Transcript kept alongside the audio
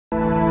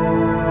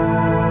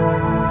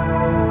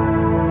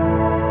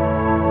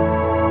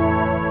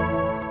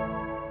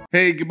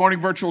Hey, good morning,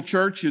 virtual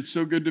church. It's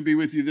so good to be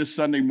with you this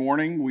Sunday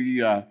morning. We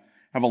have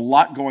a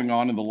lot going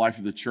on in the life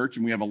of the church,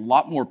 and we have a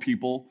lot more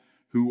people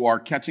who are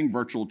catching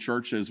virtual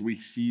church as we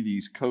see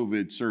these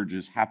COVID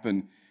surges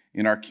happen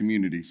in our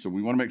community. So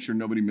we want to make sure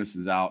nobody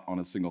misses out on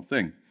a single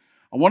thing.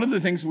 One of the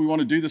things we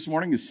want to do this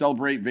morning is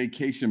celebrate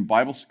Vacation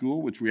Bible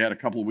School, which we had a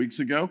couple of weeks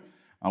ago.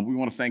 We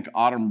want to thank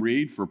Autumn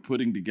Reed for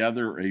putting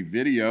together a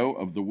video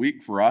of the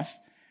week for us.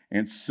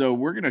 And so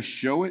we're going to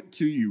show it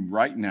to you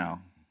right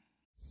now.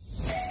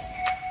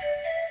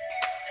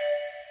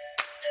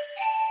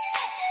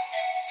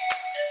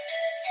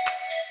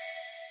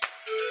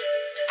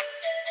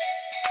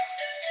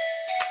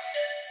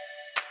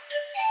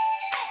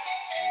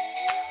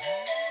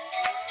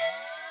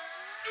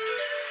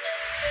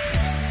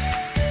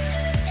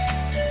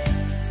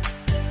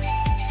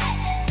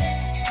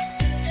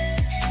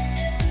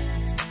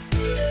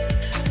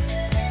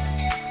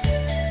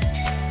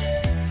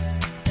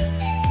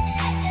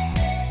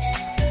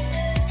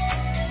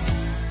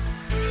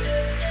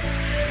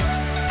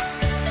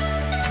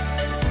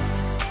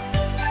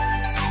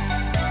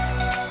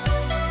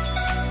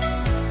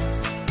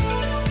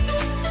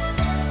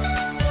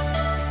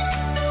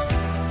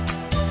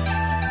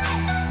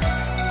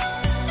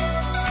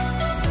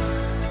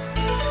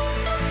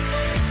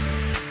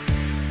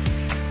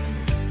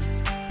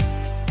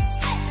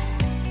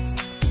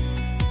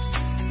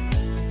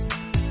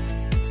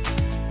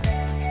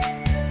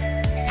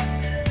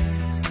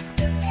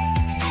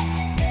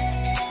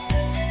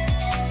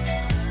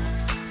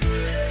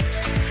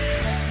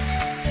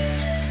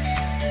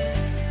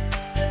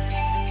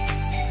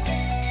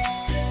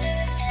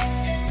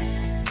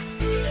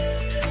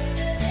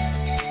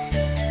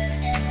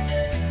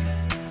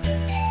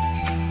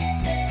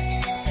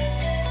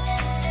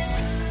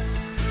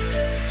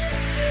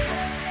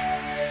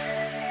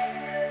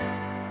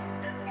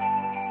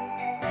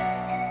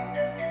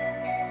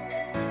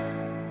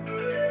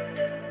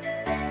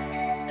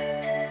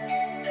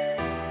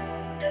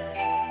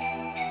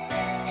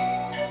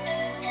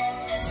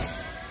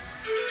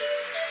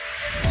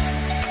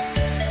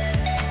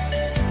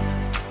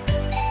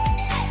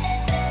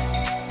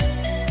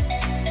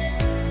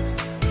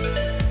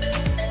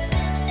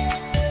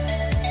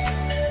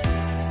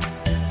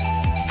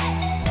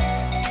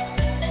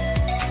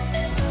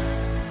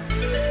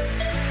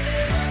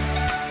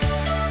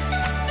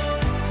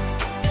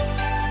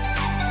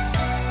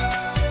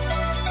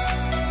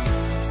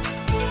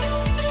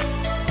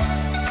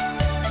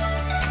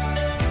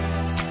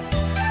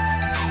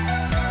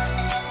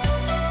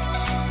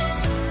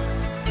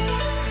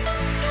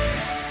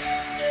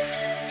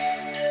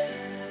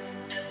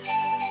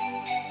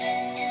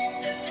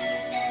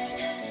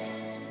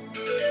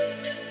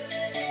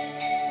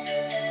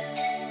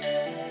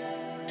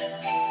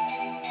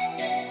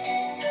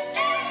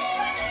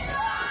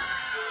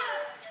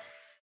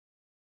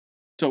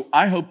 So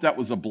I hope that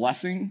was a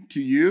blessing to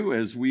you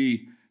as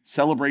we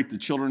celebrate the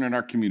children in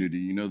our community.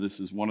 You know, this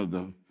is one of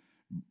the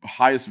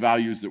highest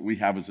values that we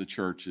have as a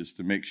church, is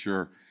to make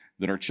sure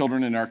that our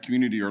children in our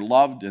community are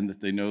loved and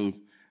that they know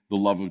the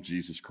love of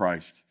Jesus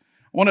Christ.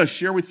 I want to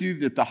share with you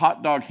that the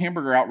hot dog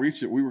hamburger outreach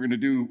that we were going to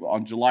do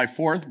on July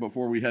 4th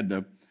before we had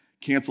to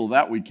cancel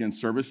that weekend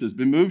service has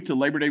been moved to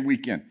Labor Day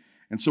weekend.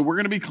 And so we're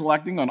going to be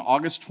collecting on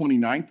August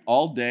 29th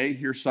all day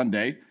here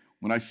Sunday.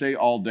 When I say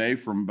all day,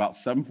 from about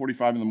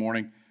 7:45 in the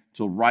morning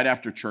till right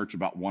after church,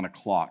 about 1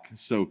 o'clock.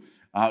 So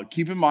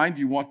keep in mind,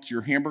 you want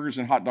your hamburgers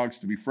and hot dogs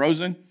to be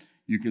frozen.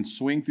 You can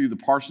swing through the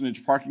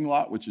parsonage parking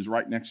lot, which is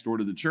right next door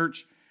to the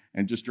church,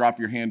 and just drop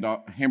your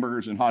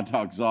hamburgers and hot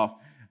dogs off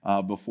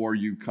before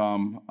you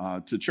come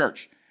to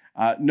church.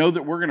 Know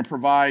that we're going to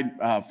provide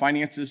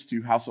finances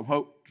to House of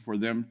Hope for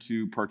them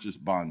to purchase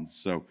buns.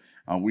 So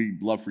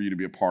we'd love for you to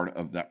be a part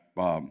of that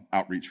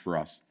outreach for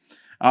us.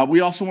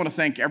 We also want to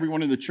thank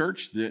everyone in the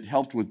church that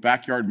helped with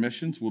backyard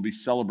missions. We'll be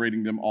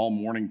celebrating them all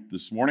morning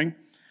this morning.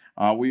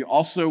 We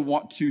also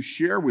want to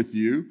share with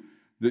you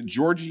that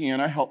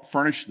Georgianna helped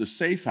furnish the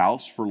Safe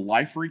House for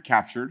Life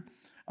Recaptured,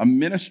 a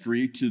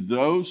ministry to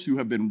those who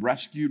have been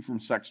rescued from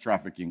sex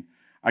trafficking.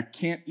 I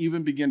can't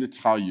even begin to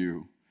tell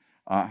you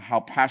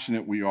how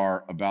passionate we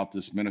are about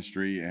this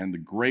ministry and the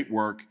great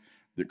work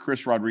that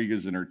Chris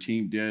Rodriguez and her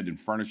team did in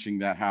furnishing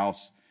that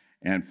house,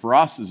 and for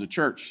us as a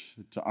church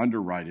to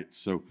underwrite it.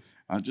 So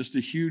just a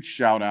huge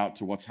shout out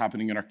to what's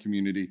happening in our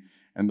community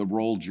and the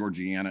role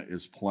Georgianna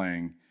is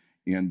playing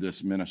in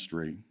this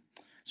ministry.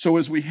 So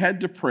as we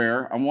head to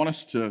prayer, I want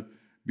us to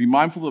be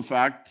mindful of the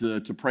fact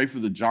to pray for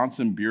the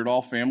Johnson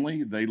Beardall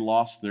family. They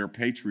lost their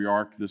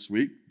patriarch this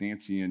week.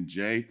 Nancy and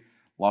Jay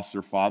lost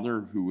their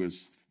father, who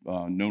was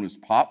known as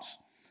Pops.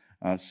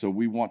 So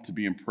we want to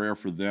be in prayer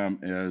for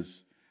them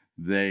as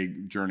they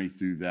journey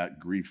through that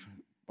grief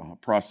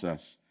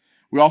process.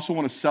 We also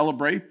want to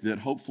celebrate that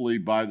hopefully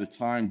by the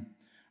time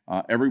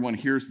everyone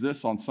hears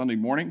this on Sunday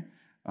morning,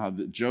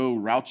 that Joe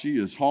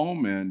Rauchi is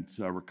home and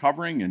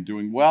recovering and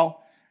doing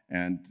well.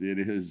 And it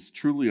is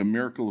truly a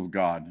miracle of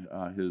God,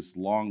 his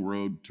long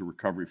road to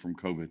recovery from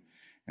COVID.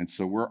 And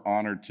so we're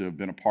honored to have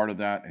been a part of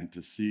that and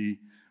to see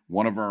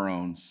one of our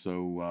own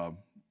so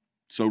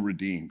so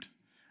redeemed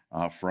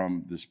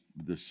from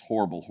this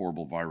horrible,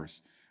 horrible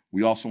virus.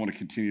 We also want to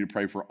continue to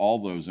pray for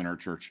all those in our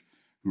church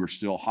who are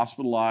still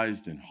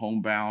hospitalized and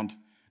homebound,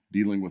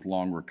 dealing with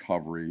long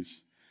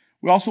recoveries.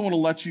 We also want to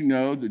let you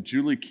know that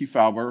Julie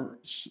Kiefauber,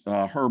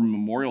 her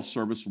memorial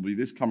service will be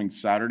this coming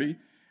Saturday,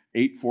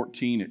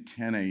 8/14 at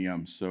 10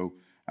 a.m. So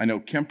I know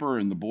Kemper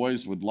and the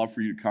boys would love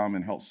for you to come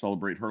and help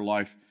celebrate her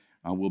life.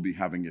 We'll be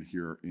having it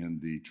here in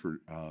the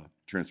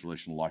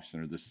Transformational Life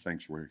Center, this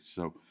sanctuary.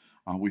 So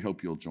we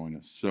hope you'll join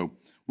us. So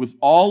with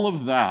all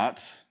of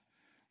that,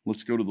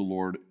 let's go to the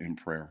Lord in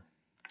prayer.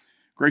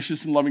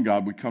 Gracious and loving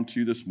God, we come to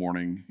you this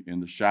morning in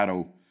the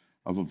shadow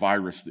of a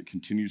virus that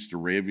continues to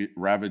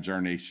ravage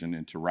our nation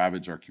and to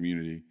ravage our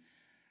community.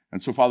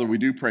 And so, Father, we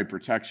do pray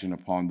protection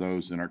upon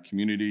those in our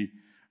community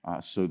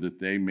so that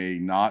they may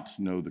not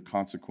know the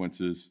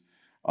consequences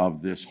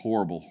of this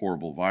horrible,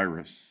 horrible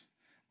virus.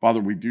 Father,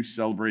 we do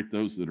celebrate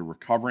those that are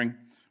recovering.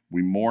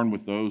 We mourn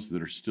with those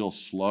that are still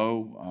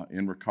slow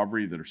in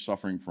recovery, that are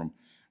suffering from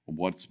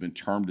what's been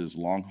termed as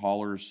long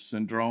haulers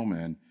syndrome.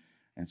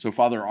 And so,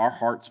 Father, our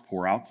hearts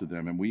pour out to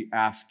them, and we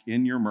ask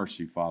in your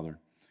mercy, Father,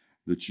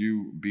 that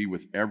you be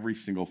with every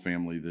single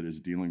family that is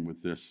dealing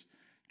with this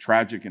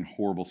tragic and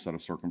horrible set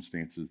of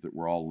circumstances that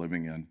we're all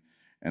living in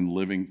and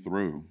living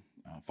through.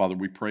 Father,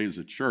 we pray as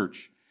a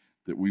church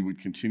that we would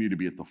continue to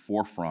be at the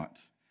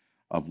forefront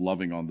of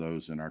loving on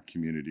those in our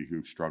community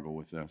who struggle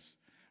with this.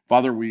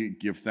 Father, we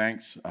give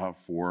thanks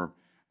for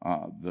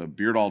the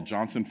Beardall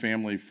Johnson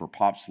family, for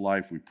Pop's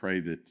life. We pray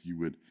that you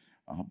would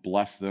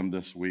bless them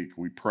this week.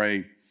 We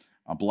pray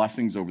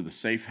blessings over the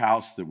safe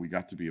house that we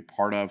got to be a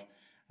part of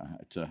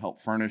to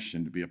help furnish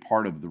and to be a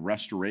part of the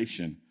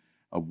restoration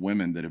of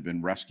women that have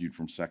been rescued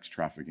from sex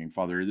trafficking.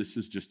 Father, this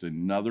is just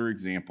another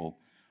example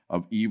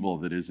of evil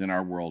that is in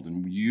our world,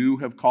 and you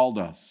have called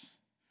us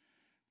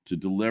to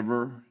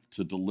deliver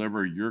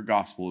your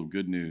gospel of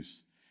good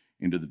news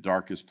into the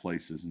darkest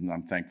places, and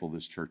I'm thankful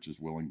this church is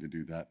willing to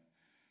do that.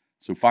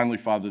 So finally,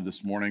 Father,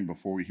 this morning,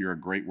 before we hear a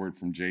great word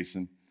from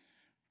Jason,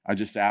 I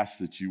just ask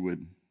that you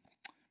would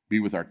be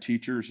with our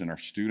teachers and our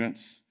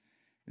students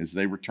as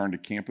they return to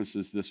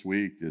campuses this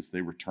week, as they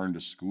return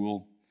to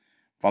school.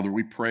 Father,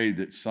 we pray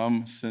that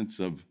some sense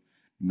of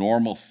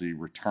normalcy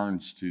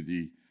returns to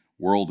the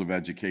world of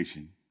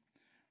education,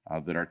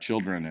 that our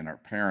children and our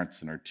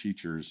parents and our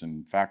teachers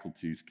and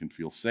faculties can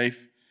feel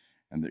safe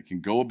and that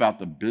can go about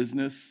the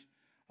business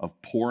of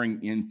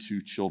pouring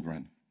into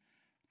children,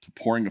 to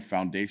pouring a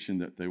foundation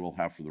that they will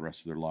have for the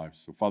rest of their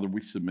lives. So, Father,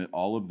 we submit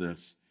all of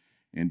this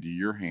into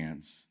your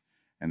hands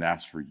and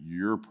ask for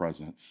your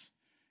presence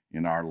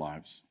in our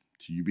lives.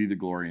 To you be the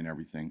glory in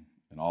everything.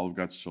 And all of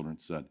God's children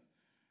said,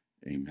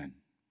 amen.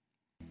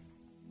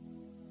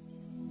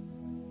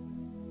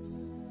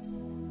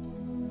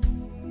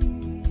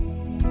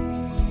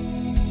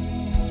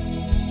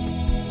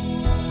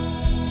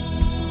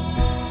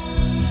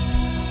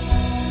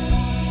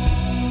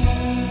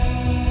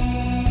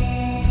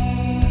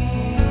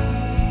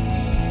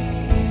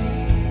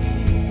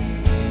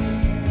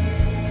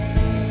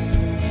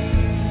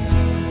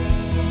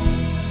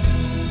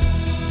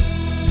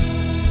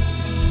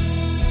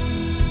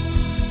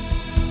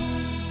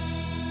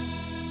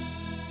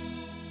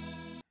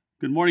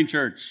 Good morning,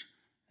 church.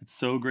 It's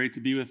so great to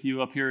be with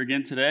you up here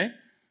again today.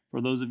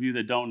 For those of you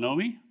that don't know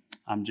me,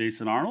 I'm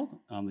Jason Arnold.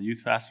 I'm the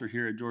youth pastor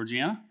here at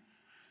Georgianna.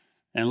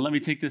 And let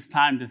me take this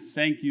time to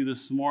thank you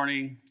this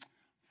morning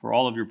for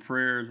all of your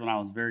prayers when I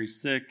was very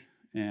sick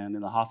and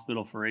in the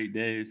hospital for 8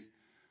 days.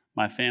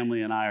 My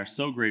family and I are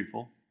so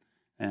grateful,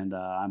 and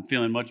I'm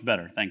feeling much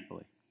better,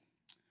 thankfully.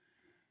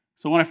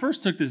 So when I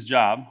first took this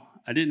job,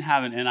 I didn't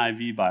have an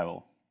NIV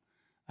Bible.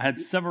 I had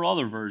several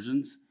other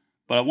versions,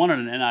 but I wanted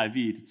an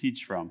NIV to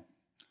teach from.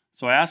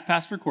 So I asked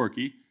Pastor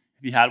Corky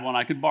if he had one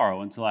I could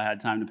borrow until I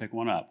had time to pick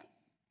one up.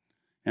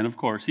 And of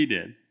course, he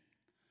did.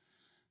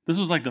 This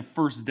was like the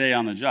first day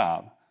on the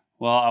job.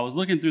 Well, I was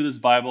looking through this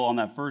Bible on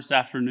that first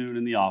afternoon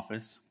in the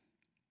office,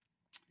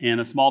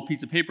 and a small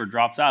piece of paper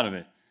drops out of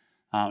it.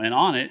 And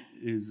on it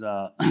is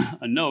a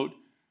note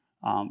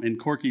in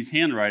Corky's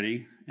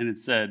handwriting, and it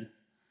said,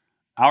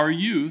 "Our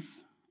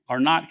youth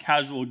are not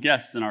casual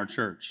guests in our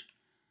church.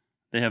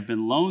 They have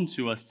been loaned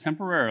to us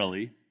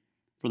temporarily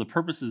for the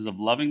purposes of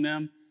loving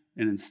them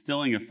and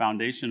instilling a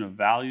foundation of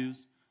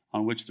values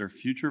on which their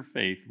future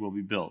faith will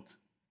be built."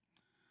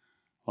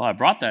 Well, I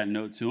brought that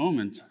note to him,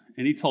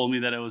 and he told me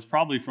that it was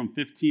probably from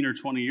 15 or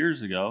 20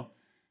 years ago,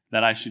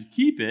 that I should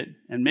keep it,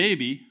 and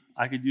maybe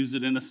I could use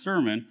it in a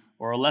sermon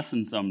or a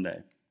lesson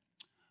someday.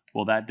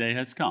 Well, that day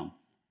has come.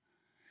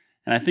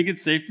 And I think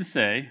it's safe to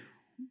say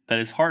that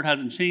his heart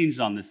hasn't changed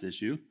on this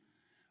issue,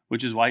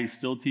 which is why he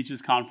still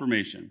teaches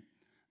confirmation,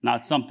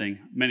 not something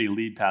many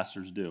lead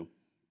pastors do.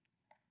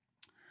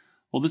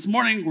 Well, this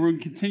morning we're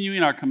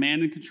continuing our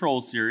Command and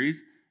Control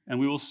series, and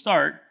we will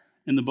start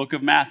in the book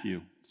of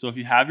Matthew. So if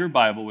you have your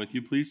Bible with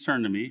you, please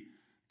turn to me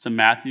to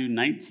Matthew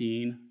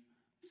 19,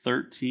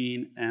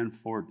 13, and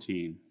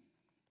 14.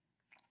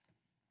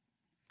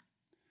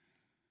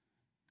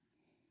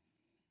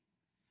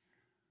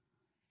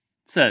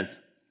 It says,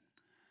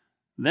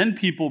 Then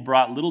people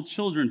brought little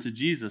children to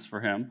Jesus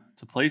for him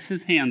to place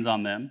his hands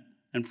on them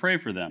and pray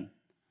for them.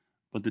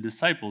 But the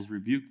disciples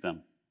rebuked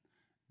them.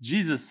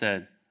 Jesus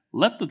said,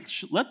 Let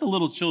the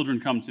little children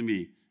come to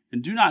me,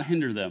 and do not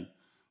hinder them,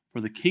 for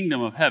the kingdom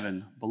of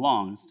heaven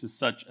belongs to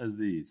such as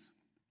these.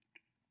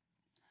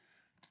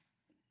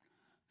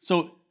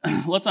 So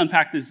let's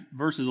unpack these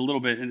verses a little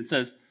bit. And it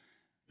says,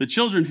 the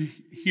children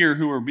here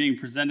who were being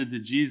presented to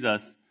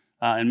Jesus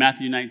in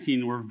Matthew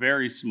 19 were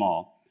very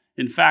small.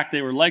 In fact,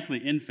 they were likely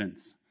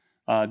infants.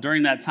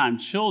 During that time,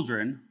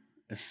 children,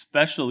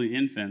 especially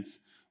infants,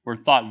 were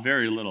thought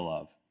very little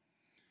of.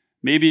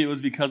 Maybe it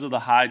was because of the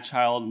high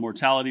child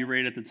mortality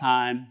rate at the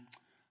time,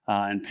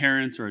 and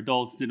parents or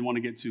adults didn't want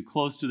to get too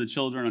close to the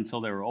children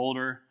until they were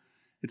older.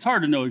 It's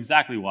hard to know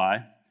exactly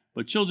why,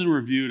 but children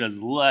were viewed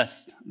as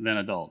less than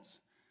adults.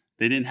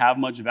 They didn't have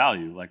much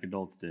value like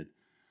adults did.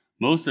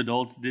 Most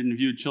adults didn't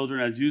view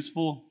children as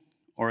useful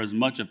or as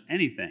much of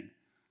anything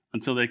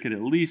until they could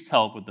at least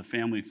help with the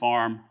family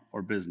farm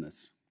or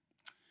business.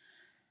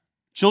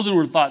 Children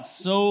were thought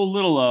so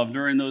little of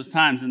during those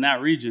times in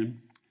that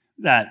region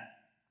that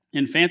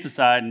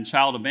infanticide and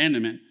child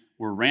abandonment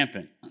were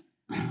rampant.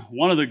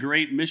 One of the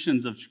great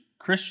missions of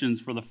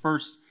Christians for the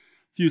first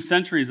few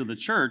centuries of the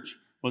church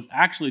was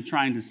actually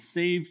trying to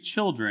save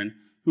children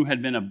who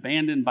had been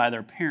abandoned by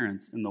their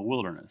parents in the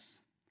wilderness.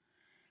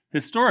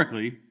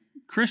 Historically,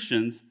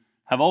 Christians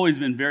have always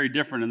been very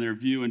different in their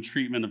view and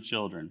treatment of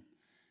children,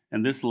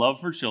 and this love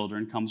for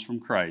children comes from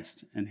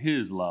Christ and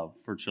his love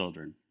for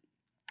children.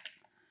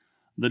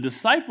 The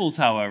disciples,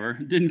 however,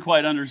 didn't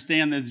quite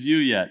understand this view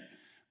yet.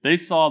 They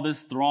saw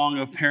this throng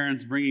of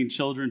parents bringing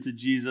children to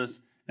Jesus,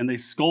 and they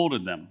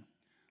scolded them.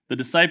 The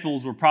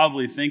disciples were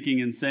probably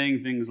thinking and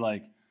saying things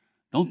like,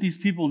 "Don't these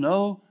people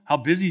know how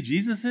busy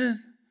Jesus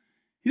is?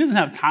 He doesn't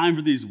have time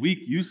for these weak,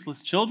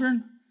 useless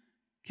children.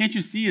 Can't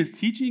you see his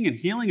teaching and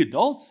healing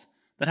adults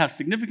that have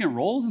significant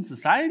roles in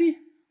society?"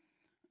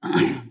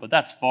 But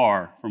that's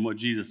far from what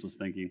Jesus was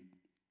thinking.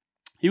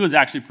 He was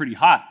actually pretty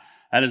hot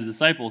at his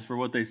disciples for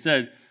what they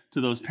said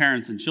to those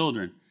parents and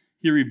children.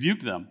 He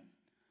rebuked them.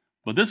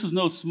 But this was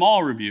no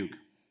small rebuke.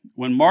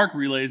 When Mark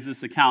relays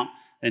this account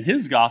in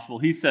his gospel,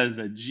 he says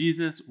that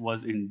Jesus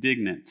was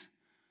indignant.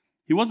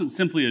 He wasn't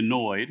simply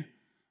annoyed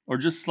or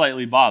just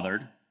slightly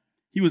bothered.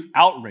 He was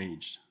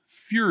outraged,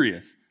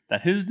 furious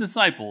that his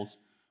disciples,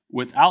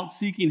 without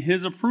seeking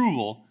his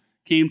approval,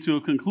 came to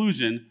a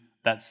conclusion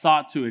that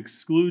sought to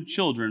exclude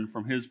children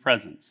from his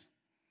presence.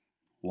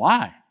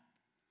 Why?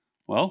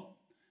 Well,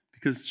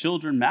 because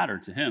children matter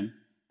to him.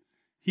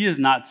 He is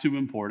not too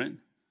important,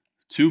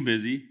 too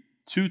busy,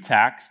 too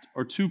taxed,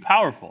 or too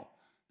powerful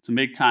to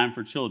make time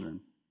for children.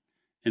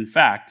 In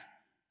fact,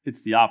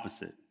 it's the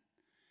opposite.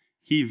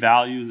 He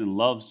values and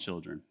loves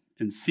children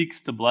and seeks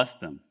to bless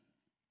them.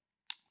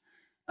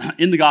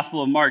 In the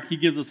Gospel of Mark, he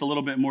gives us a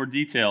little bit more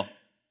detail.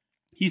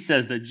 He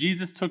says that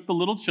Jesus took the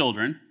little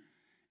children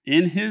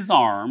in his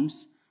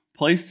arms,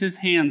 placed his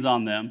hands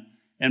on them,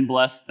 and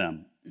blessed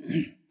them.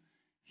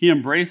 He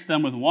embraced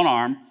them with one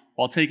arm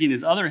while taking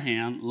his other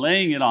hand,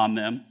 laying it on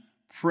them,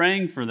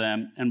 praying for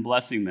them, and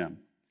blessing them.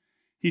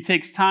 He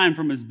takes time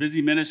from his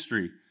busy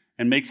ministry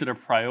and makes it a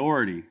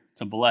priority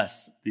to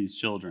bless these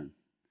children.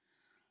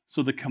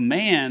 So the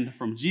command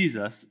from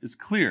Jesus is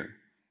clear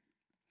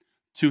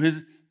to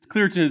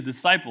his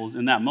disciples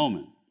in that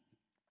moment.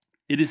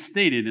 It is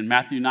stated in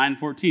Matthew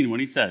 9:14 when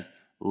he says,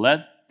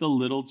 "Let the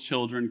little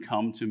children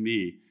come to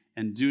me,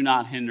 and do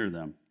not hinder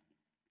them,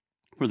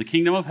 for the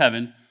kingdom of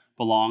heaven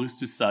belongs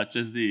to such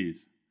as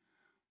these."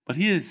 But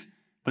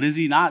is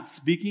he not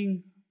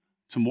speaking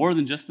to more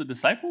than just the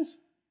disciples?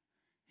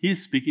 He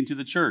is speaking to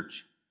the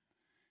church.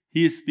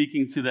 He is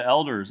speaking to the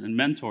elders and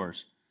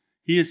mentors.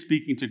 He is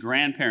speaking to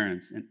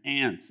grandparents and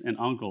aunts and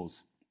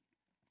uncles.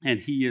 And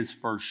he is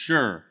for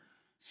sure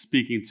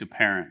speaking to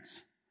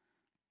parents.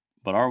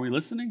 But are we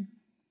listening?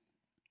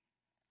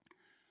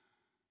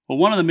 Well,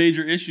 one of the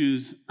major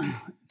issues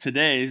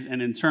today's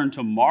and in turn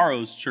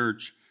tomorrow's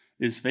church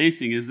is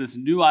facing is this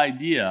new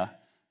idea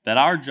that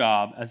our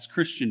job as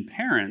Christian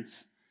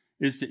parents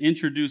is to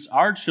introduce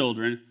our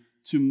children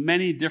to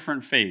many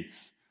different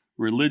faiths,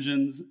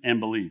 religions, and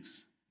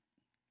beliefs.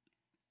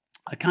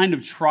 A kind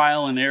of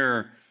trial and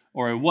error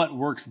or a what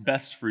works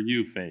best for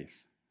you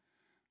faith.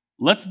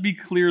 Let's be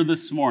clear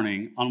this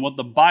morning on what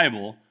the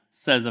Bible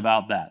says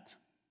about that.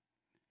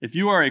 If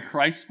you are a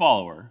Christ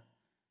follower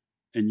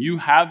and you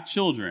have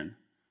children,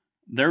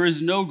 there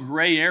is no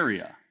gray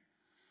area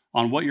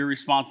on what your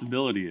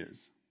responsibility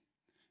is.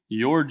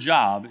 Your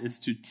job is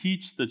to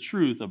teach the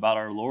truth about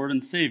our Lord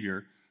and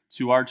Savior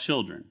to our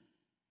children.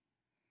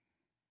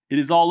 It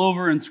is all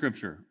over in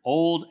Scripture,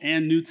 Old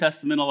and New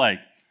Testament alike.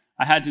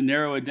 I had to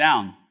narrow it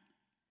down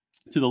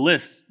to the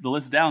list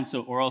down,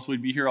 or else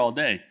we'd be here all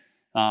day.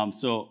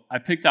 So I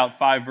picked out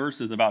 5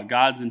 verses about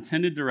God's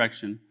intended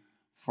direction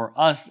for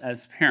us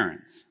as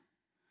parents.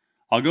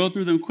 I'll go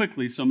through them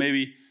quickly, so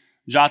maybe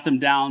jot them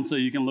down so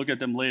you can look at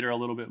them later a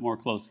little bit more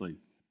closely.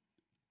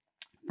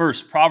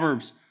 First,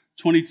 Proverbs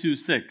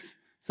 22:6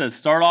 says,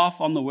 Start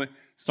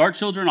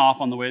children off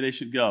on the way they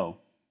should go.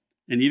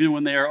 and even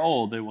when they are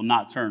old, they will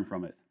not turn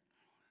from it.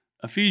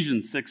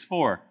 Ephesians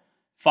 6:4,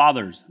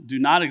 fathers, do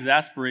not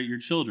exasperate your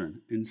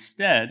children.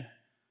 Instead,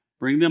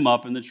 bring them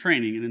up in the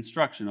training and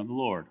instruction of the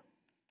Lord.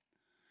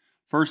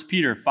 1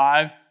 Peter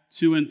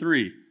 5:2 and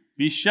 3,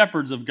 be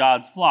shepherds of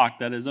God's flock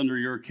that is under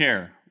your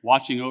care,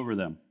 watching over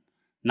them,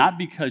 not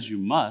because you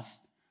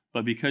must,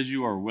 but because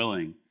you are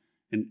willing,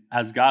 and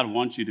as God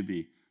wants you to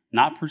be,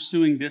 not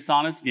pursuing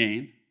dishonest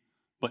gain,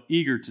 but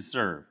eager to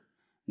serve,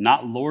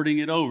 not lording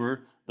it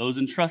over those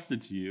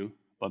entrusted to you,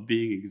 but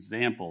being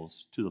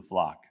examples to the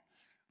flock.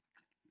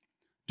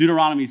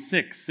 Deuteronomy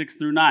 6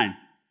 through 9.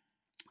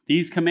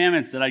 These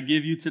commandments that I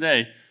give you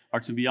today are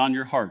to be on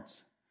your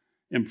hearts.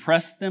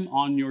 Impress them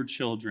on your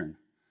children.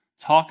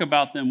 Talk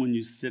about them when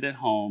you sit at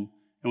home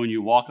and when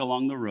you walk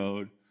along the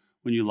road,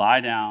 when you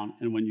lie down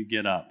and when you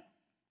get up.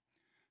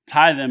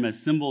 Tie them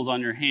as symbols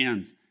on your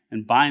hands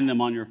and bind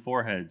them on your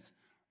foreheads.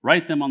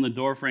 Write them on the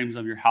doorframes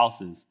of your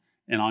houses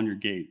and on your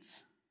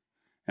gates.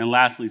 And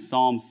lastly,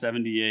 Psalm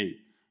 78,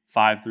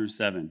 5 through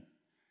 7.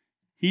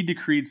 He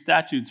decreed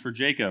statutes for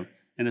Jacob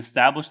and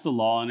established the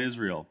law in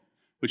Israel,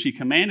 which he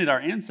commanded our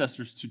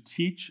ancestors to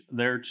teach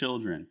their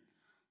children,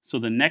 so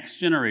the next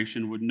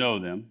generation would know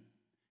them,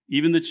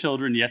 even the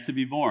children yet to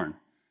be born,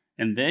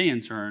 and they in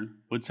turn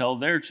would tell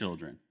their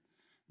children.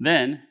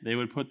 Then they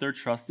would put their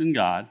trust in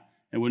God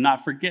and would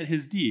not forget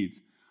his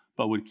deeds,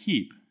 but would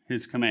keep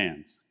his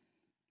commands.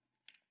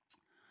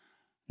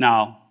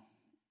 Now,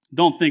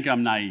 don't think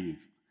I'm naive.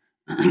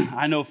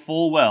 I know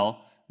full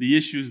well the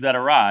issues that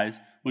arise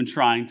when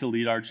trying to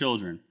lead our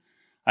children.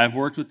 I have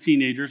worked with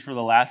teenagers for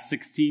the last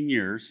 16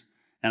 years,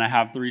 and I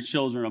have 3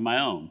 children of my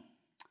own.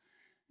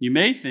 You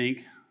may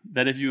think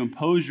that if you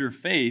impose your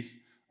faith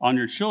on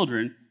your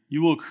children,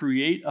 you will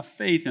create a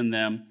faith in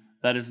them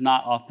that is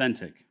not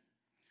authentic.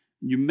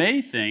 You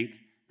may think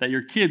that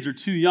your kids are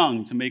too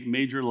young to make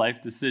major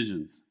life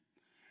decisions.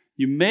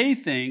 You may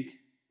think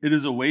it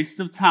is a waste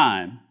of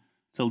time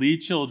to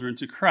lead children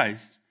to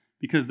Christ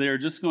because they are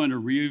just going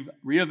to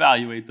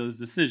reevaluate those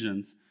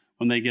decisions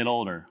when they get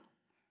older.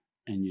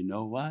 And you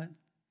know what?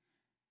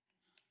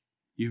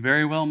 You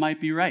very well might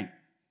be right.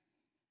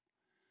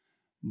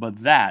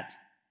 But that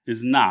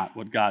is not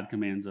what God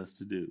commands us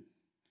to do.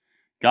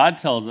 God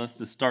tells us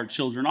to start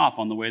children off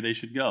on the way they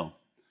should go,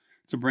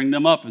 to bring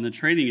them up in the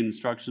training and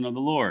instruction of the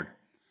Lord,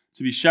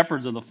 to be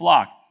shepherds of the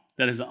flock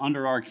that is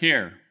under our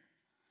care,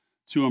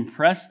 to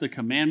impress the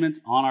commandments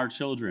on our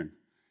children,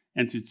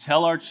 and to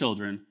tell our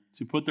children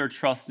to put their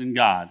trust in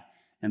God,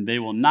 and they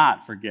will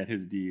not forget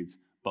his deeds,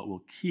 but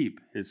will keep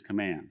his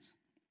commands.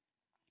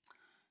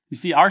 You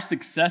see, our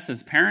success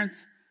as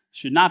parents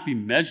should not be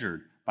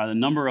measured by the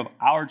number of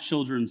our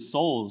children's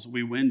souls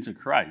we win to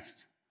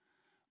Christ,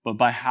 but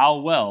by how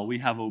well we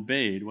have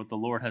obeyed what the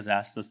Lord has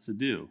asked us to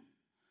do.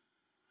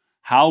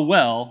 How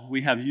well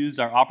we have used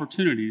our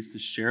opportunities to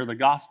share the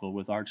gospel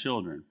with our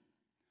children.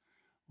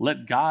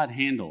 Let God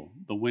handle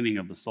the winning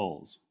of the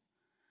souls.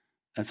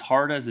 As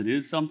hard as it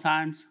is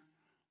sometimes,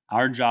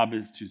 our job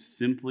is to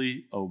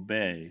simply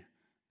obey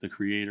the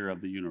creator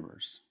of the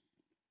universe.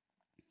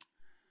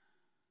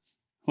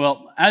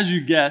 Well, as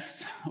you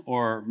guessed,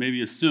 or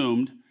maybe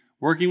assumed,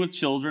 working with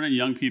children and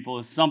young people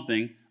is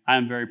something I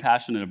am very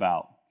passionate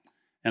about.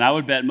 And I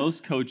would bet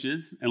most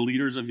coaches and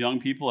leaders of young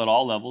people at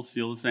all levels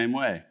feel the same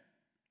way.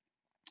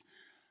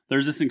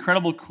 There's this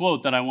incredible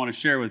quote that I want to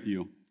share with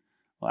you.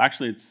 Well,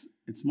 actually,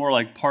 it's more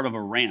like part of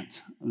a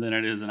rant than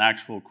it is an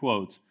actual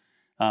quote.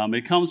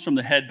 It comes from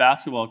the head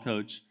basketball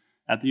coach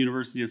at the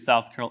University of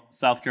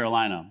South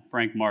Carolina,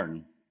 Frank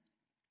Martin.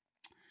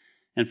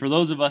 And for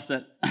those of us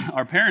that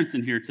are parents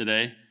in here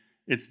today,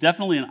 it's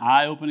definitely an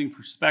eye-opening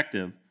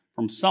perspective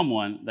from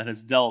someone that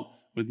has dealt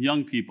with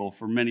young people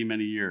for many,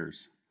 many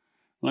years.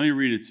 Let me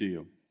read it to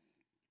you.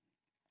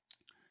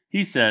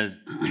 He says,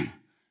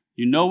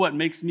 "You know what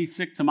makes me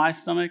sick to my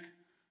stomach?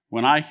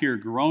 When I hear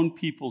grown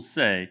people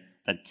say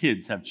that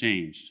kids have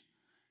changed.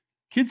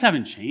 Kids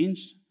haven't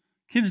changed.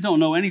 Kids don't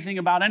know anything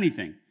about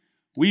anything.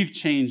 We've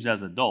changed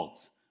as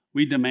adults.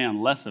 We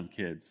demand less of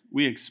kids.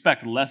 We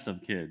expect less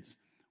of kids.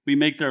 We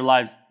make their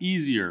lives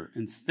easier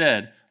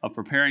instead of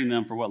preparing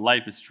them for what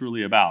life is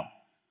truly about.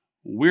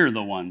 We're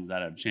the ones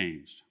that have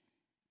changed."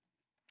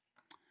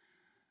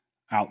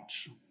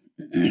 Ouch.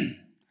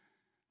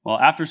 Well,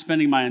 after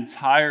spending my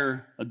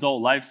entire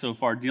adult life so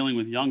far dealing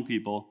with young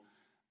people,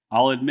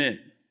 I'll admit,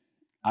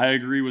 I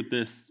agree with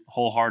this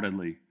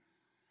wholeheartedly.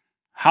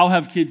 How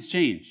have kids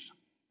changed?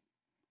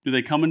 Do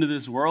they come into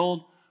this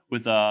world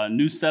with a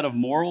new set of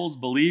morals,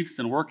 beliefs,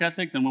 and work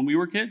ethic than when we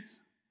were kids?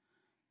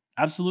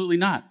 Absolutely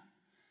not.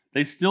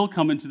 They still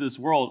come into this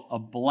world a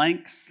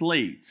blank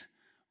slate,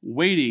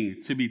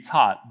 waiting to be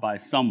taught by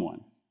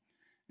someone.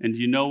 And do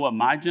you know what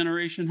my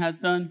generation has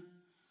done?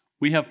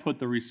 We have put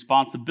the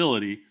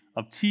responsibility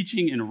of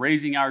teaching and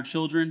raising our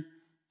children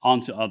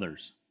onto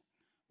others.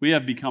 We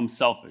have become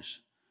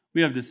selfish.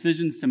 We have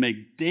decisions to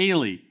make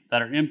daily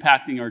that are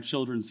impacting our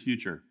children's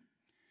future.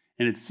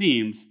 And it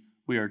seems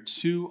we are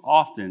too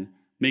often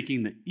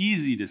making the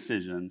easy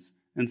decisions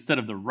instead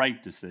of the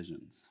right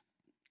decisions.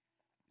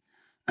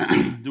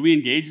 Do we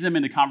engage them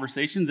into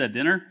conversations at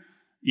dinner,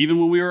 even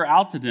when we are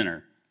out to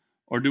dinner?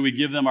 Or do we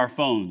give them our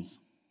phones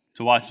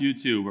to watch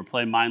YouTube or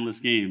play mindless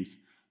games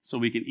so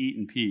we can eat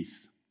in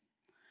peace?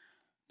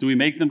 Do we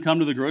make them come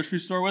to the grocery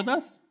store with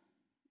us?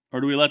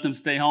 Or do we let them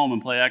stay home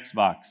and play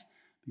Xbox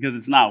because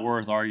it's not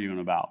worth arguing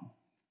about?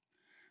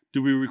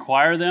 Do we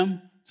require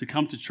them to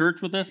come to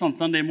church with us on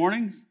Sunday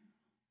mornings?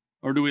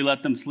 Or do we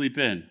let them sleep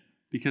in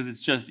because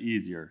it's just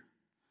easier?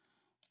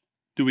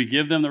 Do we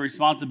give them the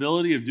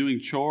responsibility of doing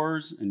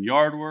chores and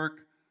yard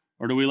work?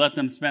 Or do we let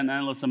them spend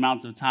endless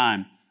amounts of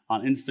time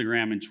on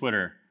Instagram and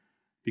Twitter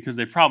because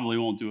they probably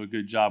won't do a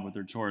good job with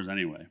their chores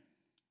anyway?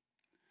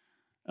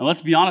 And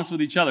let's be honest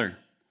with each other.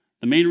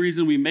 The main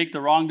reason we make the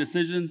wrong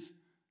decisions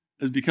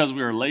is because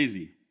we are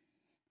lazy.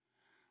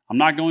 I'm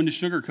not going to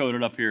sugarcoat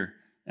it up here,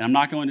 and I'm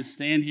not going to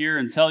stand here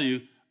and tell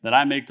you that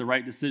I make the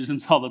right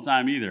decisions all the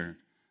time either.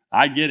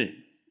 I get it.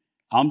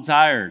 I'm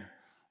tired.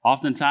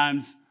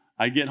 Oftentimes,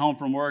 I get home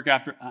from work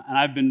and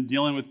I've been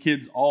dealing with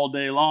kids all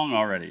day long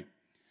already.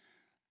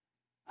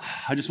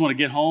 I just want to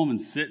get home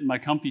and sit in my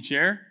comfy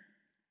chair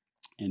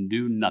and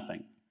do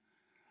nothing.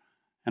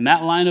 And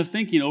that line of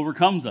thinking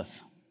overcomes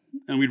us.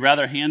 And we'd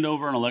rather hand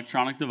over an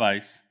electronic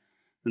device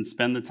than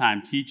spend the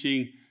time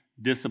teaching,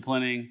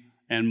 disciplining,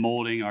 and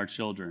molding our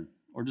children,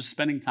 or just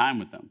spending time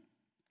with them.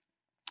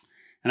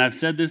 And I've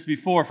said this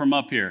before from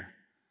up here,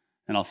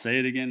 and I'll say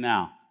it again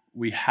now.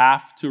 We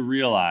have to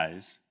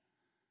realize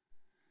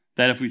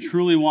that if we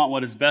truly want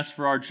what is best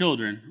for our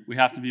children, we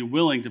have to be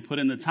willing to put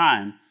in the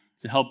time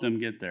to help them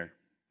get there.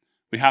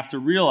 We have to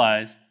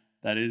realize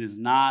that it is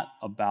not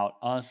about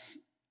us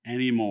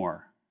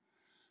anymore.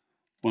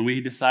 When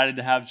we decided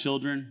to have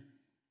children,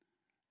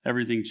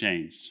 everything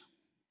changed.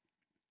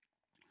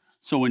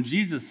 So when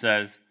Jesus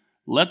says,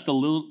 "Let the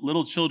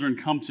little children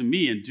come to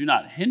me and do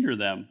not hinder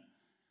them,"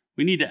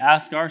 we need to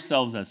ask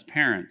ourselves as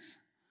parents,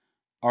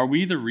 are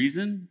we the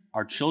reason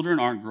our children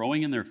aren't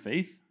growing in their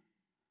faith?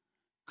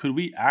 Could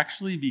we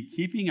actually be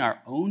keeping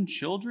our own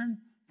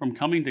children from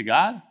coming to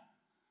God?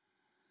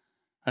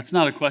 That's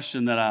not a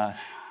question that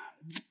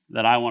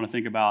I want to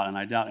think about, and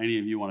I doubt any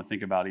of you want to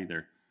think about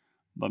either.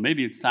 But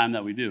maybe it's time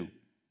that we do.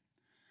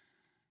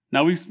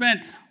 Now, we've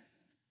spent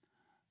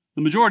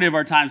the majority of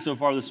our time so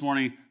far this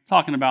morning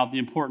talking about the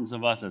importance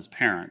of us as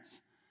parents,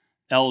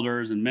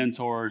 elders, and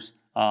mentors,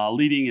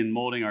 leading and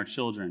molding our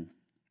children.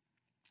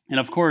 And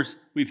of course,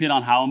 we've hit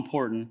on how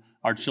important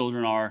our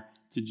children are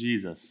to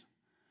Jesus.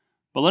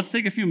 But let's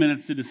take a few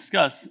minutes to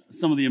discuss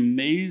some of the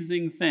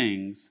amazing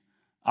things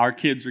our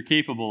kids are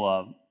capable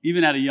of,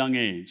 even at a young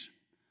age.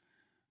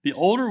 The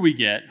older we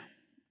get,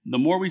 the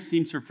more we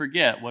seem to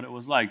forget what it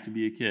was like to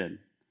be a kid.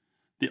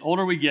 The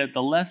older we get,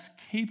 the less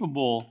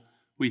capable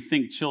we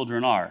think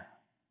children are.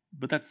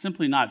 But that's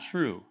simply not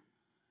true.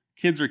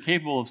 Kids are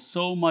capable of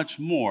so much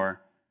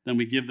more than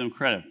we give them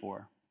credit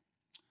for.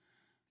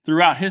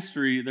 Throughout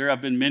history, there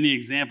have been many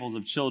examples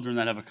of children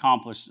that have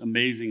accomplished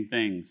amazing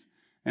things.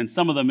 And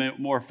some of the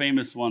more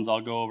famous ones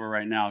I'll go over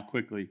right now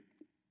quickly.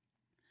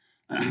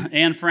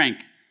 Anne Frank,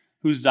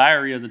 whose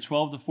diary as a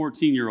 12 to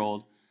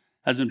 14-year-old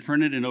has been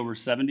printed in over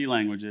 70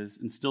 languages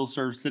and still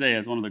serves today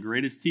as one of the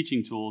greatest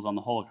teaching tools on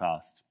the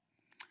Holocaust.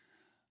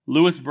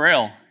 Louis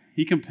Braille,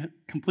 he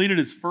completed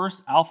his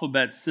first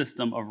alphabet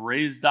system of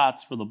raised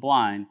dots for the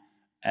blind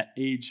at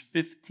age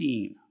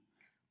 15.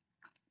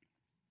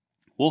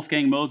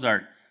 Wolfgang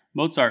Mozart,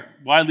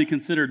 widely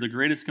considered the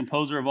greatest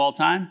composer of all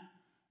time,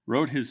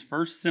 wrote his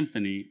first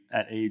symphony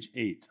at age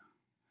 8.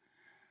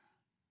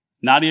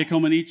 Nadia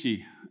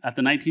Comaneci, at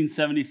the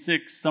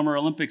 1976 Summer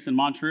Olympics in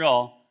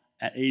Montreal,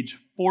 at age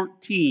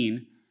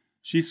 14,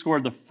 she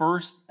scored the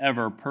first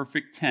ever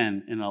perfect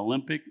 10 in an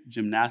Olympic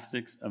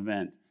gymnastics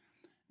event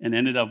and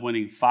ended up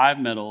winning 5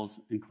 medals,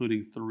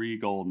 including 3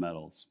 gold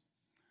medals.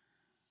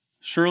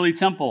 Shirley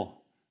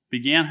Temple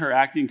began her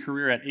acting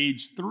career at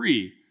age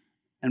 3,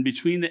 and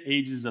between the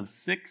ages of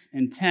 6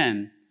 and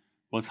 10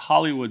 was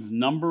Hollywood's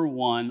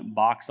 #1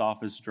 box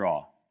office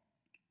draw.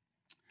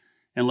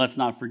 And let's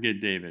not forget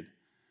David,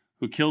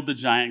 who killed the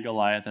giant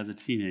Goliath as a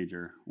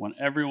teenager when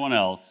everyone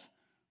else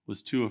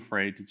was too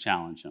afraid to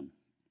challenge him.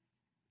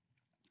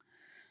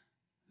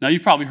 Now,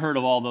 you've probably heard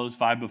of all those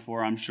 5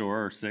 before, I'm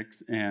sure, or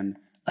 6, and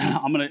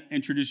I'm going to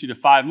introduce you to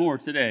 5 more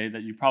today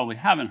that you probably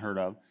haven't heard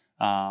of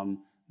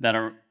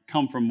that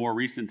come from more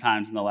recent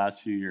times in the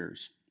last few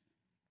years.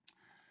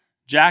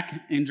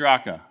 Jack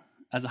Indraka.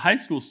 As a high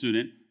school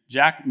student,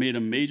 Jack made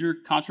a major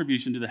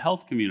contribution to the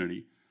health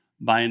community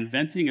by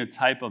inventing a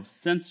type of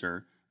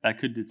sensor that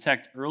could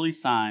detect early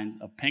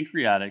signs of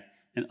pancreatic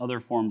and other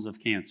forms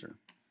of cancer.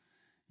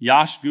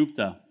 Yash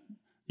Gupta.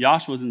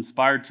 Yash was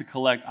inspired to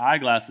collect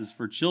eyeglasses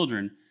for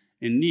children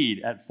in need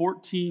at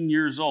 14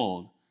 years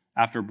old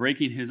after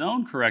breaking his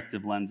own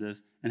corrective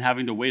lenses and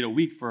having to wait a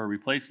week for a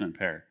replacement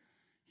pair.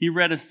 He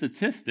read a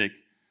statistic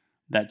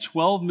that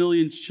 12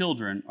 million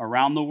children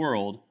around the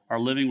world are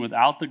living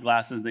without the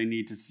glasses they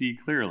need to see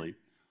clearly,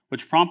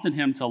 which prompted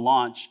him to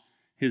launch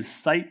his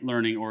sight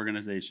learning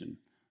organization.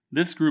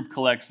 This group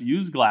collects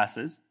used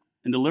glasses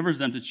and delivers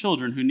them to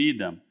children who need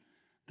them.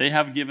 they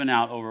have given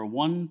out over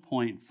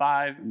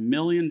 $1.5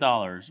 million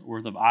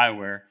worth of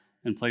eyewear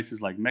in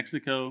places like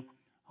Mexico,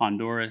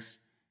 Honduras,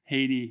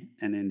 Haiti,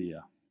 and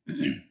India.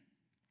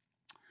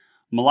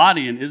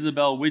 Melody and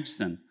Isabel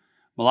Widgeson.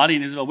 Melody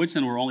and Isabel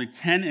Widgeson were only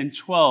 10 and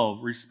 12,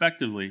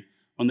 respectively,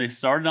 when they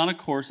started on a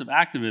course of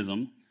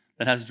activism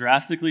that has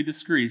drastically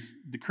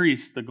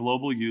decreased the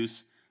global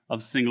use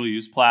of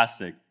single-use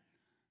plastic.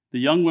 The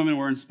young women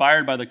were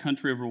inspired by the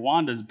country of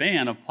Rwanda's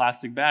ban of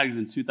plastic bags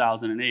in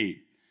 2008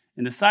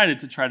 and decided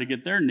to try to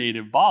get their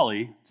native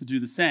Bali to do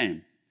the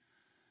same.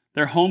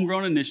 Their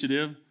homegrown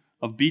initiative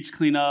of beach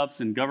cleanups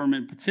and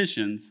government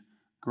petitions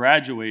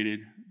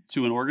graduated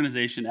to an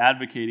organization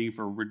advocating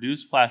for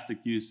reduced plastic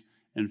use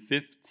in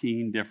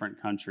 15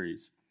 different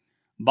countries.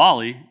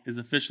 Bali is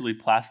officially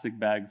plastic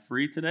bag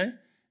free today,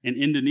 and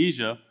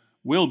Indonesia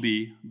will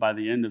be by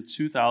the end of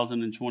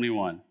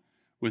 2021,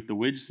 with the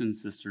Widgeson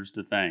sisters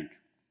to thank.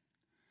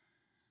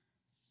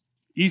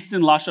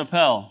 Easton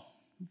LaChapelle.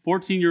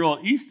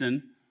 14-year-old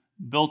Easton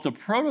built a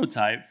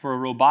prototype for a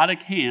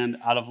robotic hand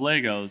out of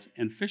Legos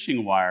and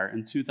fishing wire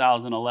in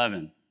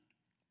 2011,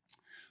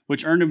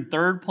 which earned him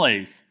third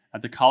place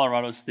at the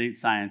Colorado State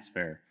Science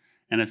Fair.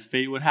 And as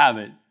fate would have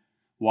it,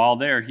 while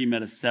there, he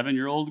met a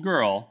 7-year-old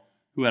girl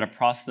who had a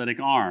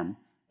prosthetic arm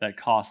that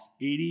cost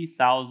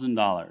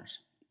 $80,000.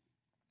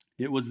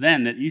 It was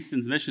then that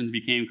Easton's mission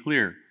became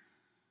clear: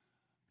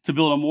 to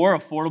build a more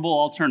affordable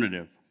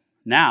alternative.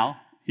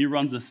 Now, he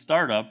runs a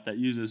startup that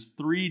uses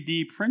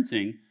 3D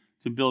printing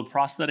to build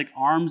prosthetic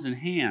arms and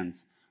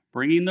hands,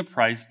 bringing the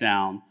price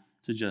down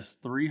to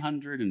just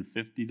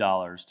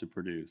 $350 to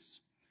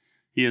produce.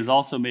 He has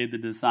also made the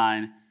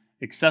design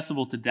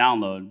accessible to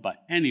download by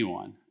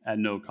anyone at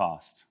no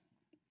cost.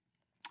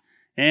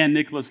 And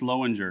Nicholas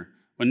Lowinger.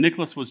 When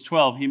Nicholas was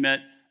 12, he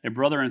met a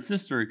brother and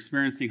sister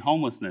experiencing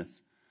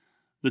homelessness.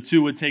 The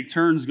two would take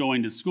turns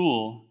going to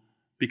school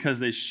because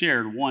they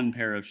shared one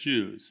pair of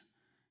shoes.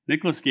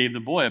 Nicholas gave the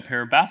boy a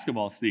pair of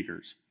basketball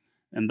sneakers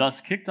and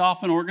thus kicked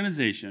off an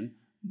organization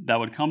that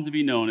would come to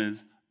be known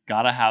as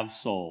Gotta Have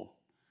Soul,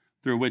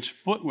 through which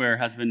footwear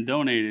has been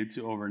donated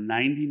to over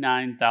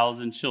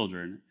 99,000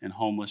 children in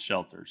homeless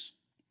shelters.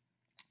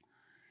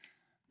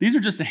 These are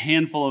just a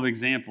handful of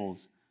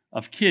examples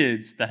of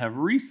kids that have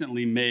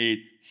recently made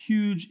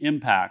huge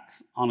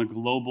impacts on a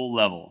global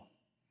level.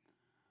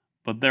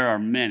 But there are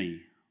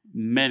many,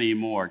 many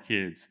more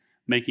kids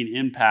making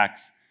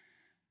impacts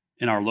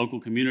in our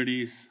local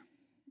communities,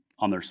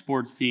 on their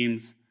sports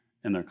teams,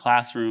 in their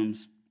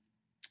classrooms,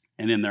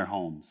 and in their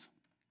homes.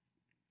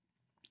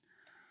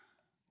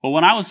 Well,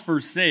 when I was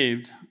first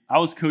saved, I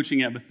was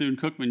coaching at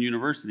Bethune-Cookman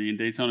University in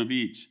Daytona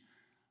Beach.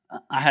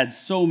 I had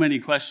so many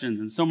questions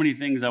and so many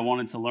things I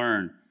wanted to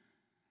learn.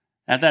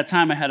 At that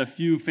time, I had a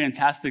few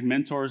fantastic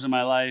mentors in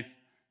my life,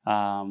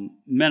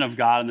 men of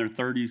God in their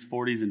 30s,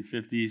 40s, and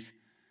 50s,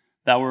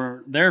 that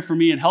were there for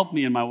me and helped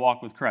me in my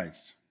walk with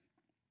Christ.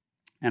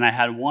 And I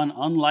had one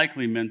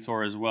unlikely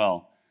mentor as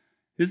well.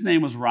 His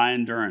name was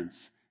Ryan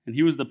Durrance, and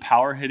he was the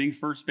power-hitting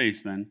first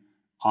baseman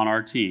on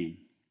our team.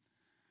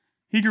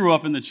 He grew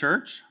up in the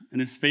church, and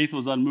his faith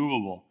was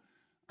unmovable.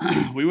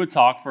 We would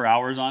talk for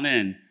hours on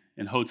end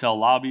in hotel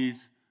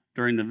lobbies,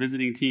 during the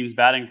visiting team's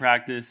batting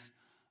practice,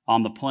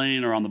 on the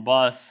plane or on the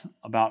bus,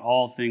 about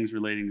all things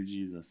relating to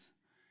Jesus.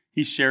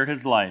 He shared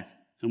his life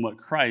and what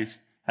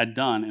Christ had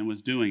done and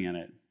was doing in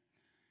it.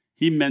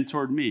 He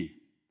mentored me.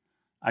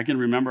 I can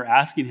remember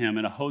asking him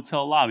in a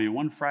hotel lobby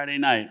one Friday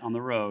night on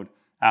the road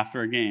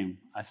after a game.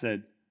 I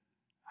said,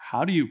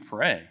 "How do you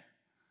pray?"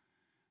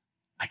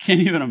 I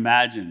can't even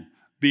imagine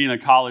being a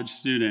college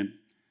student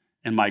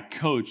and my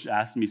coach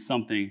asked me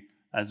something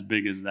as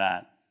big as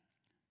that.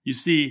 You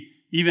see,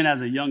 even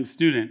as a young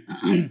student,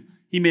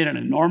 he made an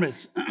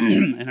enormous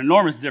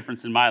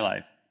difference in my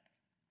life.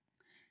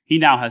 He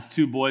now has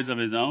 2 boys of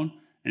his own,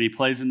 and he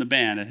plays in the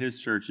band at his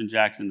church in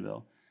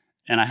Jacksonville.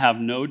 And I have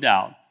no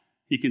doubt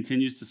he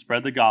continues to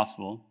spread the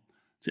gospel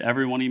to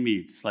everyone he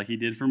meets, like he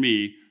did for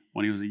me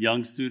when he was a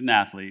young student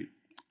athlete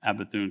at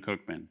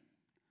Bethune-Cookman.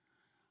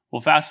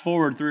 Well, fast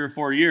forward 3 or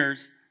 4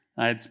 years,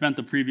 I had spent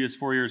the previous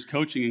 4 years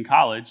coaching in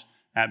college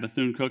at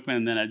Bethune-Cookman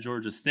and then at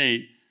Georgia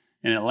State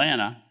in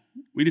Atlanta.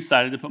 We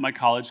decided to put my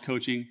college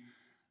coaching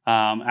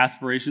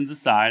aspirations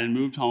aside and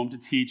moved home to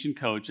teach and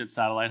coach at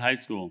Satellite High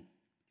School.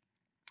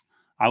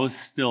 I was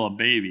still a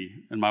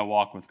baby in my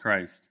walk with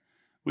Christ.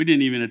 We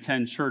didn't even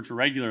attend church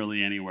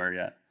regularly anywhere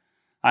yet.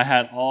 I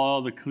had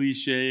all the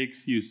cliche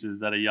excuses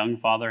that a young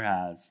father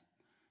has.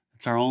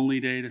 It's our only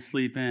day to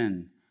sleep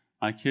in.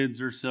 My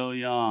kids are so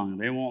young.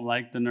 They won't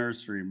like the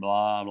nursery,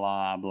 blah,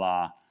 blah,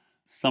 blah.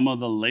 Some of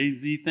the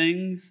lazy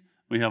things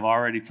we have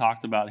already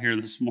talked about here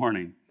this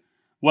morning.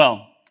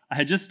 Well, I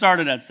had just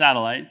started at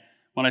Satellite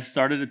when I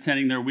started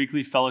attending their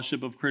weekly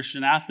Fellowship of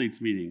Christian Athletes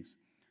meetings.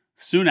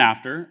 Soon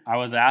after, I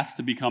was asked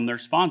to become their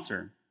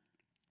sponsor.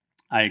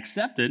 I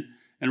accepted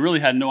and really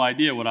had no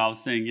idea what I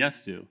was saying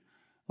yes to.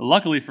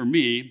 Luckily for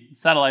me,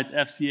 Satellite's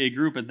FCA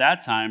group at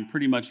that time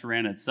pretty much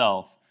ran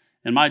itself,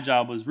 and my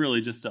job was really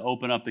just to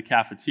open up the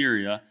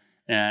cafeteria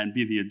and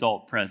be the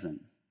adult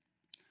present.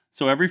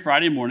 So every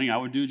Friday morning, I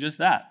would do just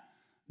that.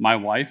 My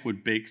wife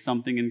would bake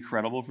something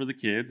incredible for the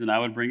kids, and I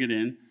would bring it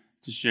in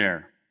to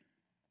share.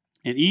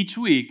 And each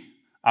week,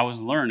 I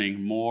was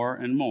learning more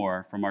and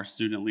more from our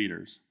student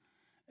leaders.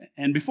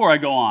 And before I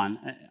go on,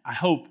 I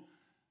hope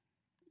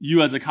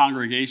you as a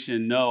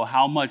congregation know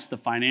how much the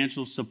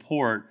financial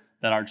support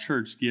that our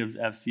church gives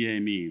FCA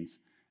means.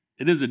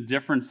 It is a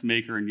difference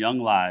maker in young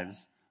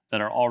lives that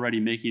are already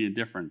making a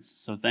difference.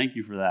 So thank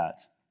you for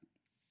that.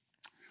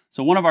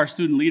 So one of our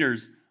student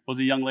leaders was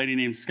a young lady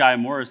named Sky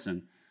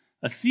Morrison,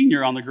 a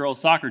senior on the girls'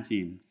 soccer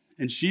team,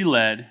 and she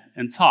led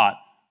and taught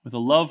with a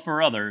love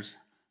for others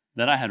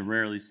that I had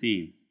rarely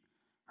seen.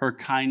 Her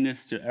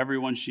kindness to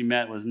everyone she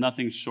met was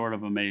nothing short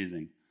of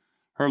amazing.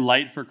 Her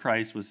light for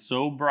Christ was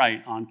so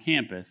bright on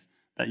campus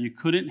that you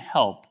couldn't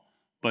help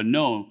but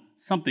know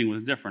something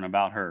was different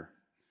about her.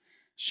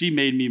 She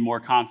made me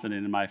more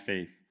confident in my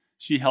faith.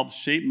 She helped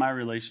shape my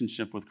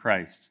relationship with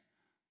Christ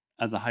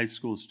as a high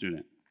school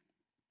student.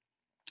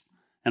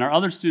 And our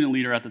other student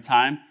leader at the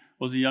time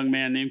was a young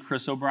man named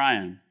Chris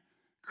O'Brien.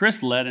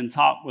 Chris led and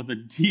taught with a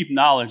deep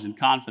knowledge and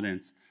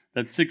confidence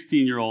that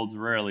 16-year-olds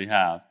rarely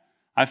have.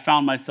 I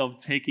found myself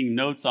taking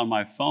notes on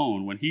my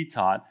phone when he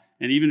taught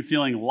and even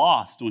feeling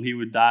lost when he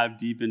would dive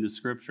deep into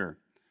Scripture.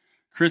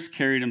 Chris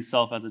carried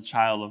himself as a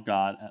child of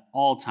God at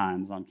all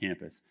times on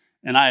campus,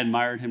 and I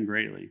admired him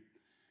greatly.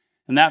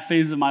 In that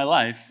phase of my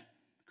life,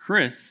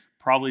 Chris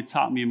probably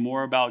taught me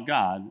more about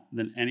God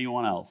than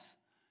anyone else,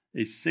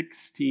 a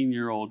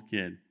 16-year-old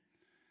kid.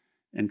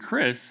 And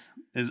Chris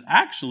is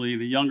actually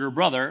the younger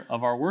brother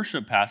of our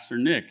worship pastor,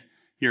 Nick,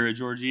 here at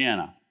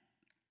Georgianna.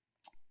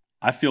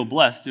 I feel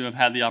blessed to have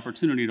had the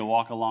opportunity to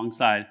walk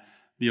alongside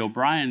the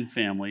O'Brien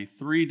family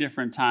 3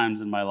 different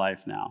times in my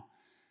life now,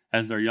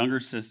 as their younger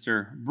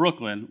sister,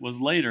 Brooklyn, was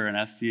later an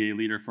FCA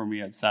leader for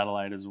me at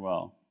Satellite as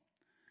well.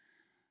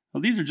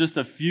 Well, these are just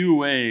a few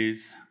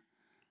ways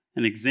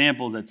and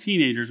examples that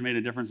teenagers made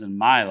a difference in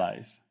my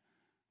life,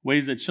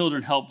 ways that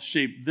children help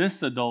shape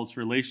this adult's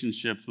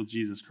relationships with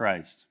Jesus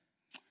Christ.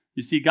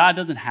 You see, God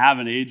doesn't have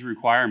an age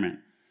requirement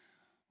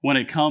when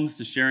it comes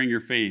to sharing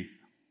your faith,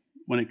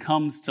 when it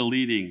comes to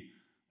leading,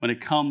 when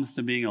it comes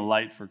to being a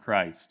light for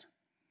Christ.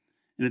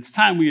 And it's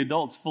time we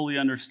adults fully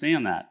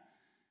understand that.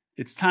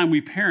 It's time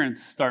we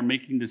parents start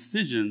making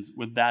decisions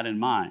with that in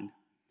mind.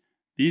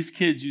 These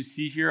kids you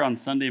see here on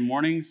Sunday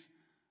mornings,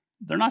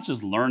 they're not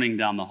just learning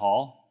down the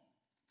hall.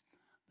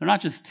 They're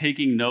not just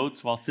taking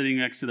notes while sitting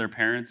next to their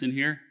parents in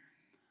here.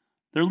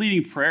 They're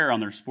leading prayer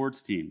on their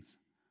sports teams.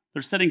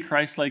 They're setting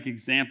Christ-like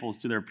examples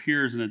to their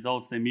peers and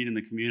adults they meet in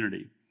the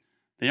community.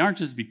 They aren't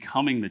just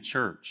becoming the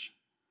church.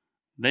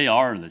 They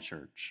are the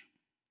church.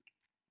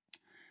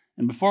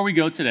 And before we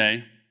go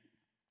today,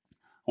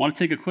 I want to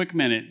take a quick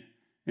minute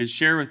and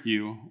share with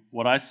you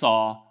what I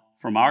saw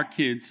from our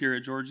kids here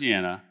at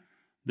Georgianna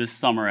this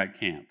summer at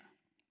camp.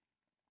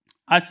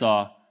 I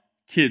saw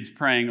kids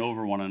praying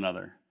over one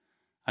another.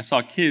 I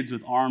saw kids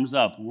with arms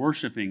up,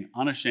 worshiping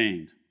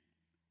unashamed.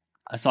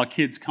 I saw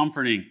kids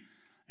comforting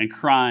and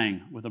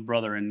crying with a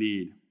brother in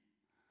need.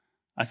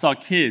 I saw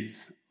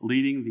kids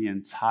leading the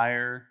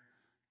entire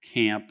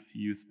camp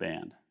youth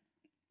band.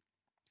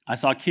 I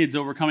saw kids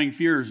overcoming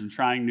fears and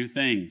trying new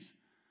things.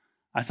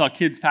 I saw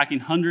kids packing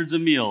hundreds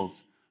of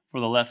meals for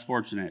the less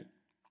fortunate.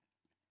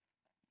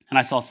 And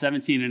I saw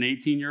 17 and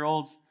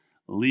 18-year-olds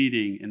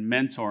leading and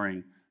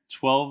mentoring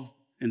 12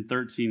 and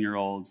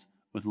 13-year-olds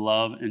with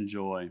love and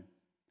joy.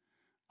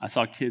 I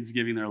saw kids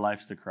giving their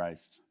lives to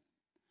Christ.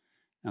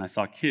 And I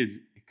saw kids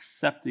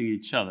accepting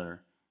each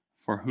other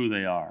for who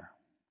they are.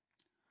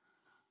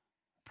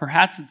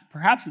 Perhaps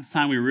it's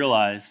time we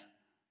realize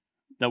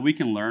that we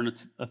can learn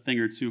a thing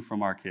or two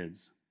from our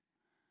kids.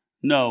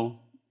 No,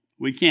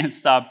 we can't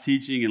stop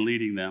teaching and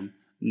leading them.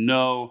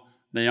 No,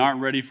 they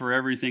aren't ready for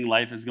everything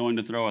life is going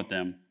to throw at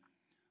them.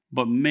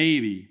 But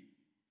maybe,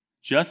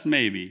 just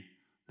maybe,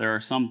 there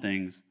are some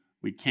things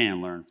we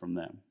can learn from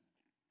them.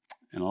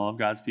 And all of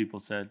God's people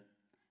said,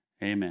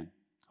 amen.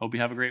 Hope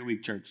you have a great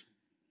week, church.